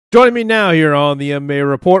Joining me now here on the MMA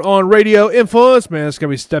Report on Radio Influence, man, it's going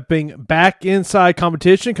to be stepping back inside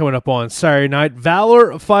competition coming up on Saturday night.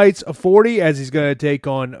 Valor Fights 40 as he's going to take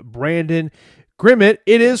on Brandon Grimmett.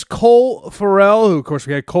 It is Cole Ferrell, who, of course,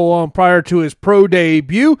 we had Cole on prior to his pro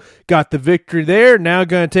debut. Got the victory there. Now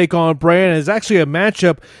going to take on Brandon. It's actually a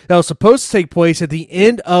matchup that was supposed to take place at the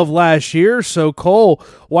end of last year. So, Cole,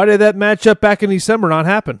 why did that matchup back in December not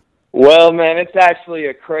happen? Well, man, it's actually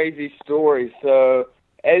a crazy story. So,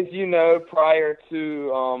 as you know, prior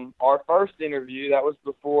to our first interview, that was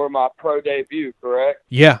before my pro debut, correct?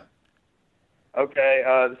 Yeah. Okay,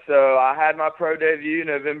 so I had my pro debut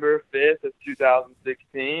November 5th of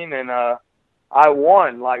 2016, and I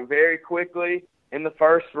won, like, very quickly in the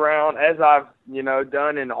first round, as I've,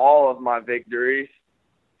 done in all of my victories.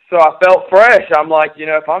 So I felt fresh. I'm like,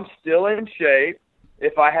 if I'm still in shape,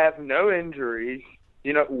 if I have no injuries,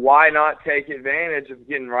 why not take advantage of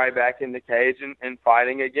getting right back in the cage and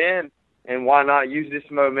fighting again? And why not use this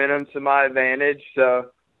momentum to my advantage? So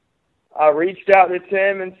I reached out to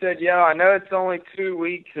Tim and said, I know it's only 2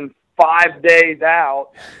 weeks and 5 days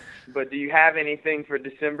out, but do you have anything for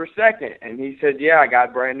December 2nd? And he said, yeah, I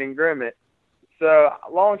got Brandon Grimmett. So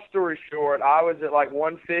long story short, I was at like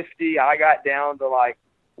 150. I got down to like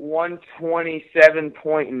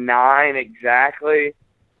 127.9 exactly.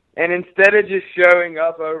 And instead of just showing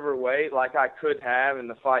up overweight like I could have and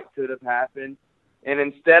the fight could have happened, and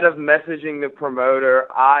instead of messaging the promoter,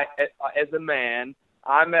 as a man,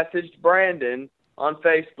 I messaged Brandon on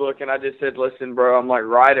Facebook and I just said, listen, bro, I'm like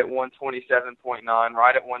right at 127.9,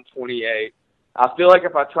 right at 128. I feel like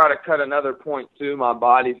if I try to cut another 0.2, my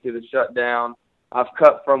body's going to shut down. I've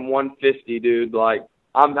cut from 150, dude. Like,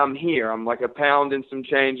 I'm here. I'm like a pound and some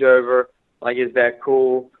change over. Like, is that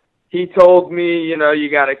cool? He told me, you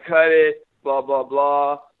got to cut it, blah, blah,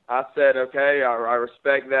 blah. I said, okay, I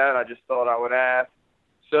respect that. I just thought I would ask.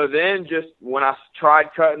 So then just when I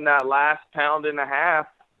tried cutting that last pound and a half,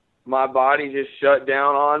 my body just shut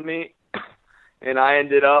down on me, and I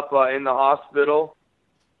ended up in the hospital,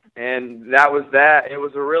 and that was that. It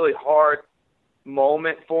was a really hard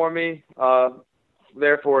moment for me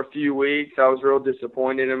there for a few weeks. I was real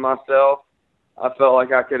disappointed in myself. I felt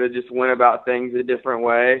like I could have just went about things a different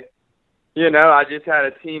way. I just had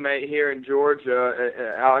a teammate here in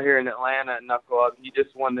Georgia, out here in Atlanta at Knuckle Up. He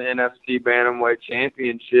just won the NFC Bantamweight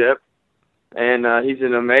Championship, and he's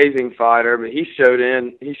an amazing fighter. But he showed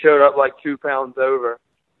up like 2 pounds over,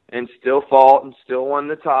 and still fought and still won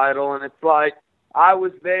the title. And it's like I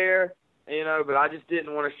was there, but I just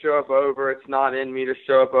didn't want to show up over. It's not in me to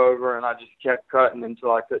show up over, and I just kept cutting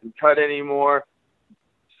until I couldn't cut anymore.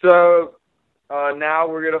 So now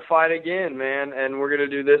we're going to fight again, man, and we're going to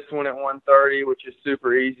do this one at 130, which is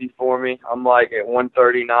super easy for me. I'm like at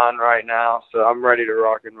 139 right now, so I'm ready to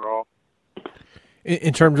rock and roll.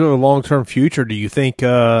 In terms of the long-term future, do you think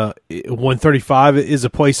 135 is a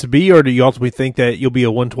place to be, or do you ultimately think that you'll be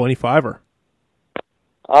a 125er?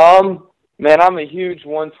 Man, I'm a huge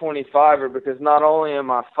 125er because not only am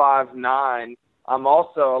I 5'9", I'm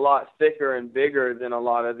also a lot thicker and bigger than a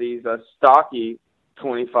lot of these stocky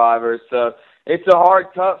 25ers, so it's a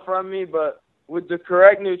hard cut from me, but with the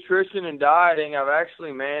correct nutrition and dieting, I've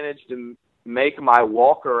actually managed to make my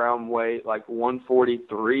walk-around weight like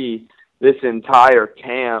 143 this entire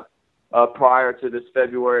camp prior to this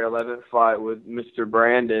February 11th fight with Mr.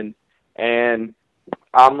 Brandon. And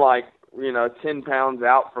I'm like, 10 pounds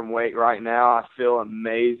out from weight right now. I feel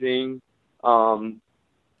amazing.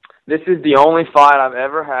 This is the only fight I've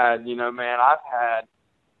ever had. Man,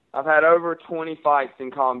 I've had over 20 fights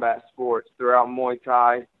in combat sports throughout Muay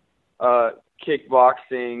Thai,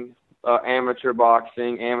 kickboxing, amateur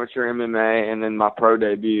boxing, amateur MMA, and then my pro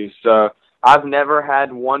debut. So I've never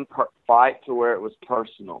had one fight to where it was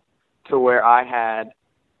personal, to where I had,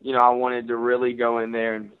 I wanted to really go in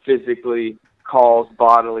there and physically cause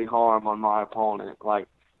bodily harm on my opponent.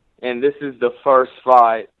 And this is the first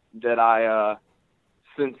fight that I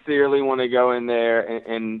sincerely want to go in there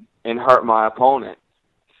and hurt my opponent.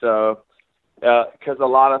 So, because a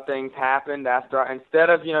lot of things happened instead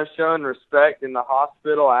of, showing respect in the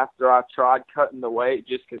hospital after I tried cutting the weight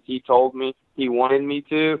just because he told me he wanted me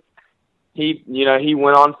to, he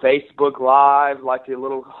went on Facebook Live like a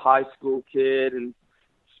little high school kid and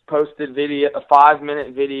posted a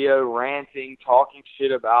 5-minute video ranting, talking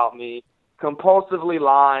shit about me, compulsively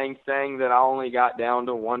lying, saying that I only got down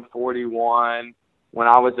to 141 when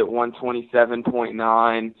I was at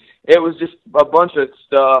 127.9. It was just a bunch of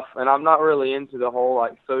stuff, and I'm not really into the whole,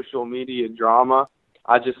 social media drama.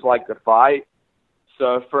 I just like to fight.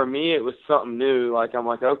 So for me, it was something new. I'm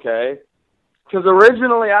like, okay. Because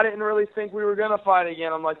originally, I didn't really think we were going to fight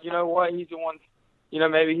again. I'm like, you know what? He's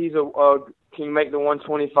maybe he's can make the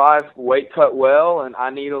 125 weight cut well, and I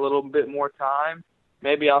need a little bit more time.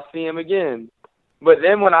 Maybe I'll see him again. But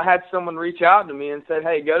then when I had someone reach out to me and said,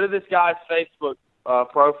 hey, go to this guy's Facebook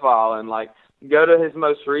profile and, like, go to his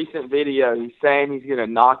most recent video. He's saying he's going to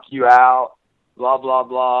knock you out, blah, blah,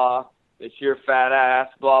 blah. It's your fat ass,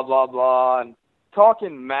 blah, blah, blah, and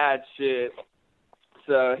talking mad shit.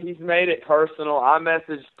 So he's made it personal. I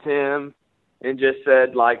messaged him and just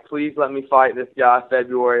said, like, please let me fight this guy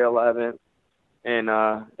February 11th.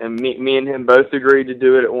 And me and him both agreed to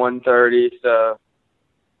do it at 1:30. So,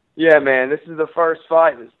 yeah, man, this is the first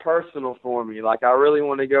fight that's personal for me. Like, I really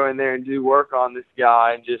want to go in there and do work on this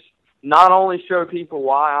guy and just not only show people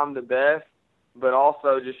why I'm the best, but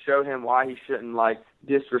also just show him why he shouldn't, like,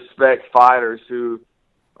 disrespect fighters who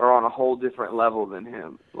are on a whole different level than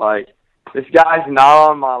him. Like, this guy's not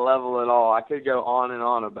on my level at all. I could go on and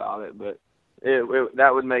on about it, but that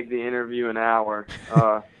would make the interview an hour.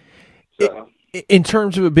 So. In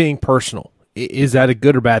terms of it being personal, is that a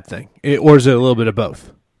good or bad thing? Or is it a little bit of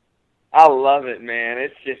both? I love it, man.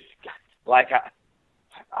 It's just, like,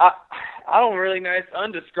 I don't really know. It's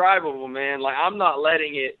undescribable, man. Like, I'm not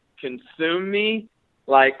letting it consume me.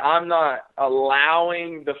 Like, I'm not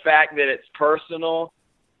allowing the fact that it's personal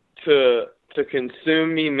to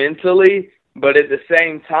consume me mentally, but at the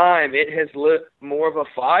same time, it has lit more of a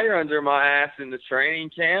fire under my ass in the training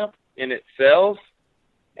camp in itself.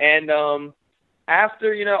 And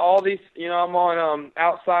after, all these, I'm on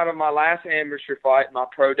outside of my last amateur fight, my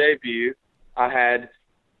pro debut, I had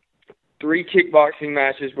 3 kickboxing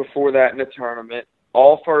matches before that in the tournament,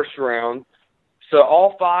 all first round. So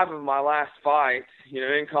all 5 of my last fights,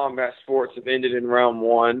 in combat sports have ended in round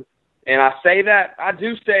 1. And I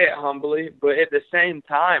do say it humbly, but at the same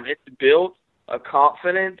time, it's built a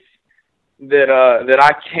confidence that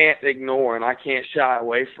I can't ignore and I can't shy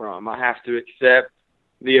away from. I have to accept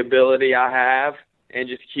the ability I have and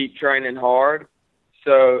just keep training hard.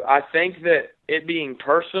 So I think that it being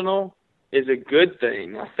personal is a good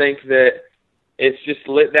thing. I think that it's just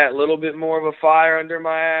lit that little bit more of a fire under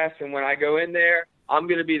my ass, and when I go in there, I'm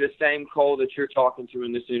going to be the same Cole that you're talking to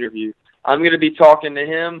in this interview. I'm going to be talking to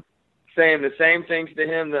him, saying the same things to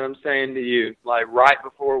him that I'm saying to you. Like, right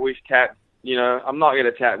before we tap, I'm not going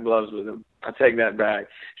to tap gloves with him. I take that back.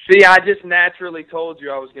 See, I just naturally told you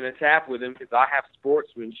I was going to tap with him because I have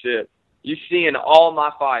sportsmanship. You see in all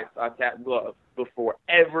my fights, I tap gloves before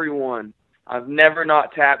everyone. I've never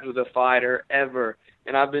not tapped with a fighter, ever.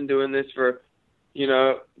 And I've been doing this for,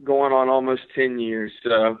 going on almost 10 years.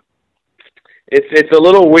 So it's a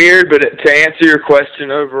little weird, but to answer your question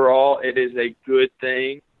overall, it is a good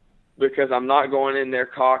thing because I'm not going in there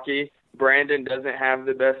cocky. Brandon doesn't have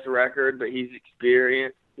the best record, but he's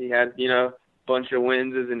experienced. He had, a bunch of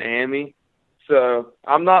wins as an Ammy. So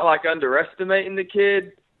I'm not, like, underestimating the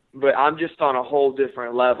kid, but I'm just on a whole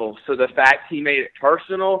different level. So the fact he made it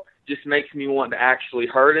personal just makes me want to actually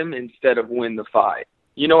hurt him instead of win the fight.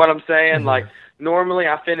 You know what I'm saying? Mm-hmm. Like, normally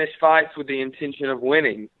I finish fights with the intention of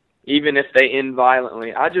winning, even if they end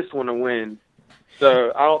violently. I just want to win.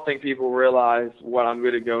 So I don't think people realize what I'm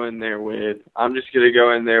going to go in there with. I'm just going to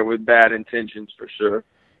go in there with bad intentions for sure.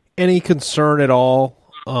 Any concern at all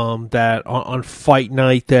that on fight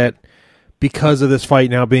night that because of this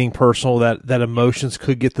fight now being personal, that emotions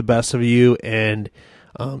could get the best of you and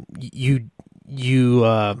you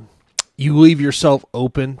leave yourself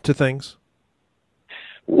open to things?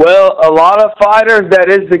 Well, a lot of fighters, that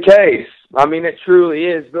is the case. I mean, it truly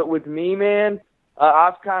is. But with me, man,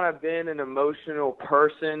 I've kind of been an emotional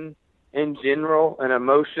person in general, an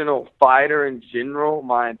emotional fighter in general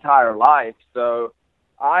my entire life. So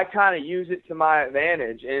I kind of use it to my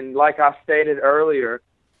advantage. And like I stated earlier,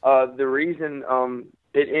 the reason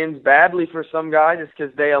it ends badly for some guys is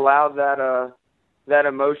because they allow that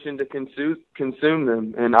emotion to consume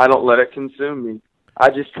them, and I don't let it consume me. I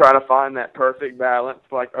just try to find that perfect balance.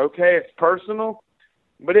 Like, okay, it's personal,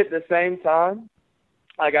 but at the same time,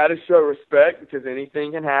 I got to show respect because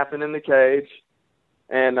anything can happen in the cage.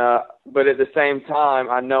 And but at the same time,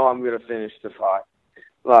 I know I'm going to finish the fight.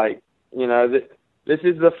 Like, this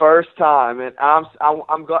is the first time, and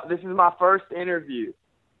I'm glad. This is my first interview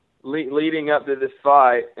leading up to this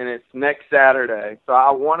fight, and it's next Saturday. So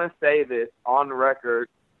I want to say this on record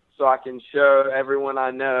so I can show everyone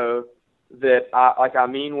I know that I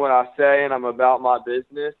mean what I say and I'm about my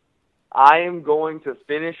business. I am going to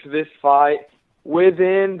finish this fight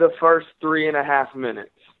within the first 3.5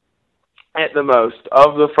 minutes at the most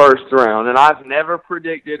of the first round. And I've never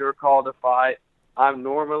predicted or called a fight. I'm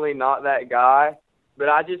normally not that guy, but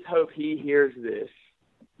I just hope he hears this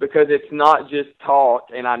because it's not just talk.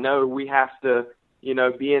 And I know we have to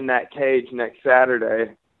be in that cage next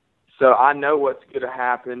Saturday. So I know what's going to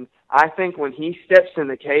happen. I think when he steps in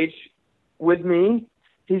the cage with me,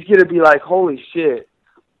 he's going to be like, holy shit.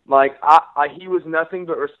 Like, he was nothing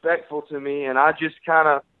but respectful to me, and I just kind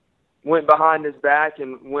of went behind his back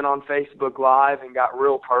and went on Facebook Live and got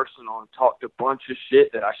real personal and talked a bunch of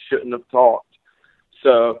shit that I shouldn't have talked.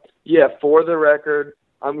 So, yeah, for the record,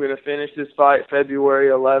 I'm going to finish this fight February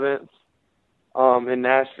 11th in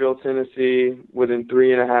Nashville, Tennessee, within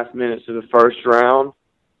 3.5 minutes of the first round.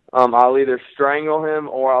 I'll either strangle him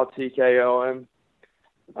or I'll TKO him,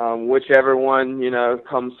 whichever one,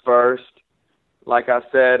 comes first. Like I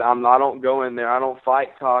said, I don't go in there. I don't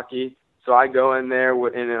fight cocky, so I go in there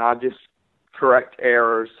and I just correct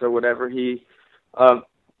errors. So whatever he,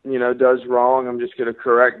 does wrong, I'm just going to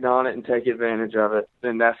correct on it and take advantage of it.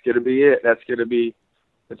 And that's going to be it. That's going to be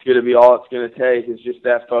all it's going to take is just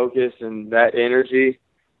that focus and that energy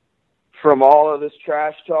from all of this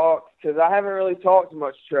trash talk. Because I haven't really talked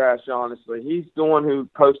much trash, honestly. He's the one who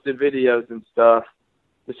posted videos and stuff.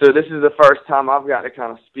 So this is the first time I've got to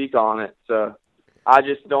kind of speak on it. So I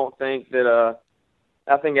just don't think that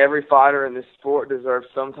I think every fighter in this sport deserves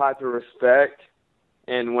some type of respect.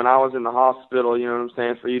 And when I was in the hospital, you know what I'm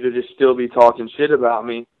saying, for you to just still be talking shit about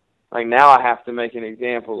me, like now I have to make an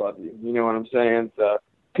example of you. You know what I'm saying? So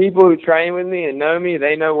people who train with me and know me,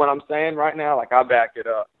 they know what I'm saying right now. Like, I back it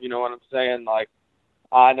up. You know what I'm saying? Like,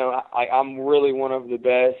 I know I'm really one of the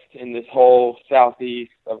best in this whole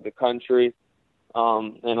southeast of the country.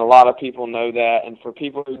 And a lot of people know that. And for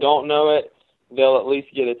people who don't know it, they'll at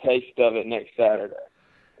least get a taste of it next Saturday.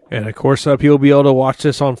 And, of course, you'll be able to watch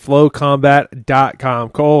this on flowcombat.com.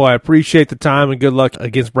 Cole, I appreciate the time and good luck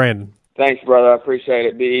against Brandon. Thanks, brother. I appreciate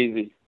it. Be easy.